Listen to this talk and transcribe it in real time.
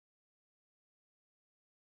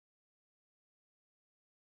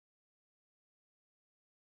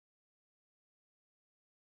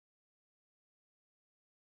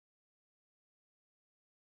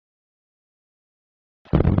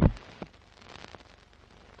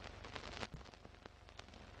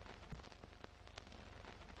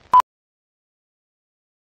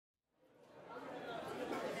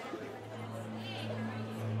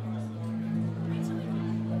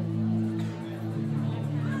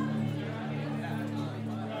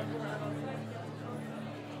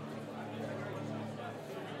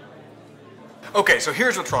Okay, so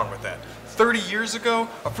here's what's wrong with that. 30 years ago,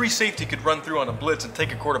 a free safety could run through on a blitz and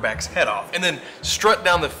take a quarterback's head off, and then strut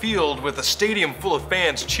down the field with a stadium full of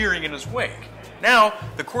fans cheering in his wake. Now,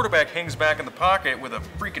 the quarterback hangs back in the pocket with a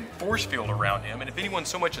freaking force field around him, and if anyone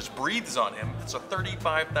so much as breathes on him, it's a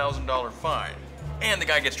 $35,000 fine. And the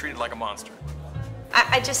guy gets treated like a monster.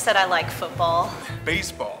 I just said I like football.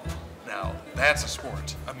 Baseball. Now, that's a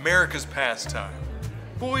sport. America's pastime.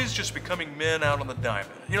 Boys just becoming men out on the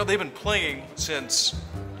diamond. You know, they've been playing since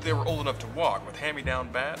they were old enough to walk, with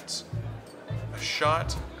hand-me-down bats, a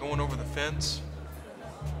shot going over the fence.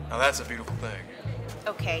 Now that's a beautiful thing.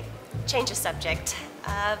 Okay, change the subject.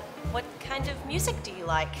 What kind of music do you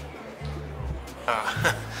like?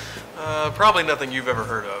 Probably nothing you've ever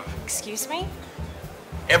heard of. Excuse me?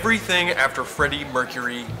 Everything after Freddie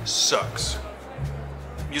Mercury sucks.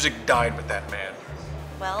 Music died with that man.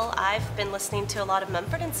 Well, I've been listening to a lot of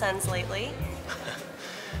Mumford & Sons lately.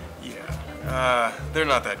 Yeah, they're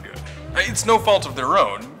not that good. It's no fault of their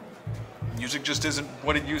own. Music just isn't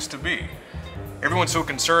what it used to be. Everyone's so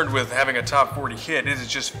concerned with having a top 40 hit, it has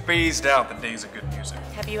just phased out the days of good music.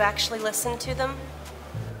 Have you actually listened to them?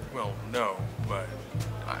 Well, no, but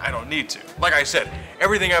I don't need to. Like I said,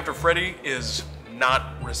 everything after Freddie is not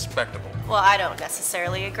respectable. Well, I don't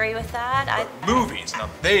necessarily agree with that. Movies, now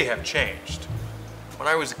they have changed. When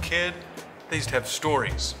I was a kid, they used to have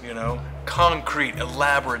stories, you know? Concrete,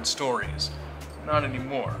 elaborate stories. Not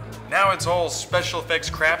anymore. Now it's all special effects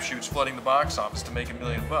crapshoots flooding the box office to make $1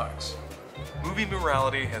 million. Movie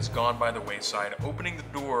morality has gone by the wayside, opening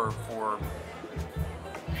the door for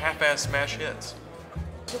half-ass smash hits.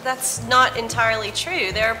 That's not entirely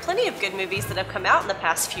true. There are plenty of good movies that have come out in the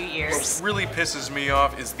past few years. What really pisses me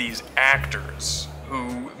off is these actors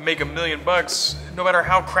who make $1 million no matter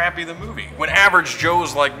how crappy the movie, when average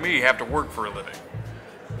Joes like me have to work for a living.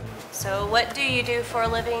 So what do you do for a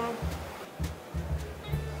living?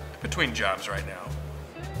 Between jobs right now.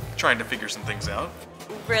 Trying to figure some things out.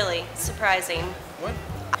 Really surprising. What?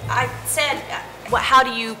 I said, how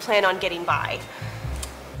do you plan on getting by?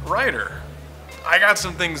 Writer. I got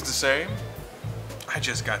some things to say. I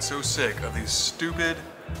just got so sick of these stupid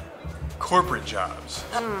corporate jobs.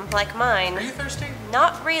 Like mine. Are you thirsty?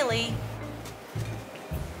 Not really.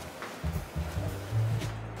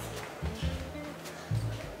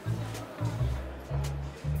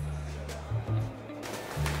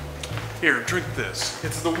 Here, drink this.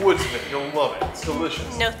 It's the Woodsman. You'll love it. It's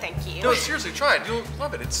delicious. No, thank you. No, seriously, try it. You'll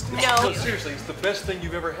love it. No, seriously, it's the best thing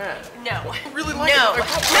you've ever had. No. I really like no. it.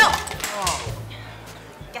 No. Oh.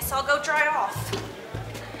 Guess I'll go dry off.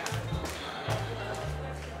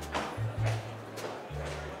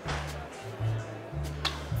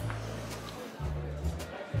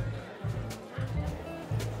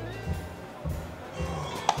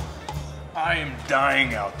 I am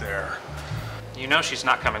dying out there. You know she's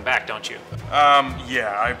not coming back, don't you?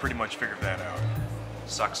 Yeah, I pretty much figured that out.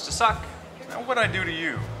 Sucks to suck. Now, what'd I do to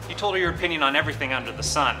you? You told her your opinion on everything under the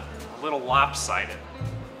sun. A little lopsided.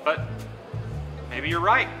 But maybe you're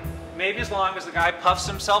right. Maybe as long as the guy puffs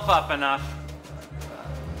himself up enough,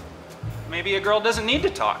 maybe a girl doesn't need to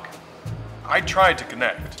talk. I tried to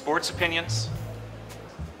connect. Sports opinions?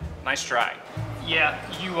 Nice try. Yeah,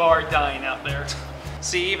 you are dying out there.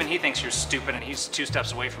 See, even he thinks you're stupid and he's 2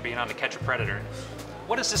 steps away from being on To Catch a Predator.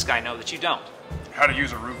 What does this guy know that you don't? How to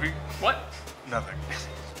use a roofie? What? Nothing.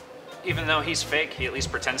 Even though he's fake, he at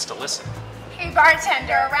least pretends to listen. Hey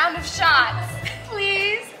bartender, a round of shots,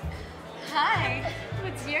 please. Hi,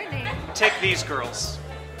 what's your name? Take these girls,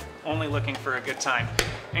 only looking for a good time.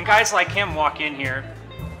 And guys like him walk in here,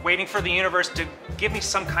 waiting for the universe to give me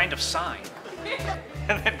some kind of sign.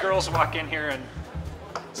 And then girls walk in here and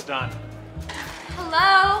it's done.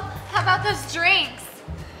 Hello, how about those drinks?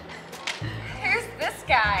 Here's this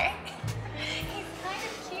guy. He's kind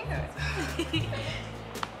of cute.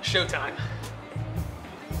 Showtime.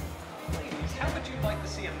 Ladies, how would you like to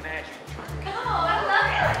see a magic trick? Oh,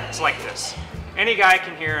 I love it. It's like this. Any guy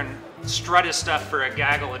can hear and strut his stuff for a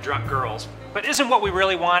gaggle of drunk girls. But isn't what we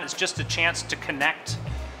really want is just a chance to connect,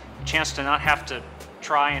 a chance to not have to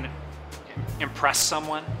try and impress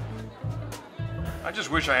someone? I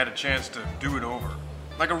just wish I had a chance to do it over.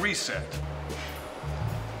 Like a reset.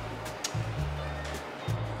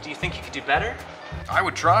 Do you think you could do better? I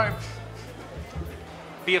would try.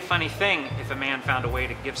 Be a funny thing if a man found a way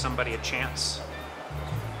to give somebody a chance.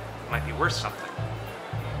 It might be worth something.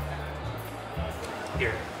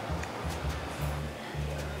 Here.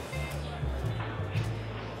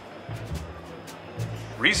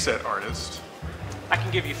 Reset artist? I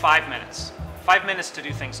can give you 5 minutes. 5 minutes to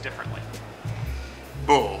do things differently.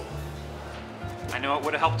 Bull. I know it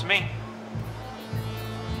would have helped me.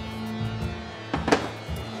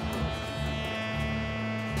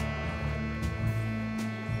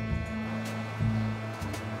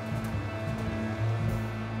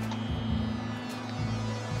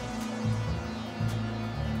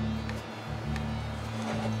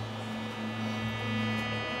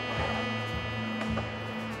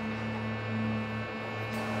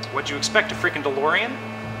 What'd you expect, a freaking DeLorean?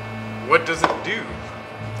 What does it do?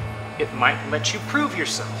 It might let you prove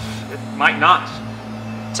yourself. It might not.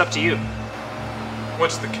 It's up to you.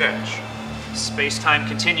 What's the catch? Space-time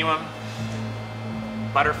continuum,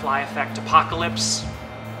 butterfly effect apocalypse.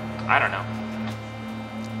 I don't know.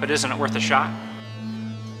 But isn't it worth a shot?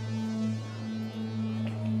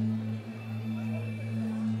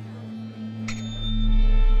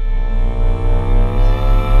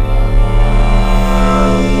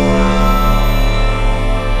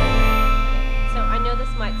 So I know this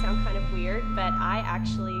might sound kind of weird, but I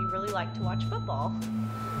actually really like to watch football.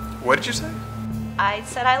 What did you say? I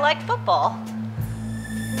said I like football.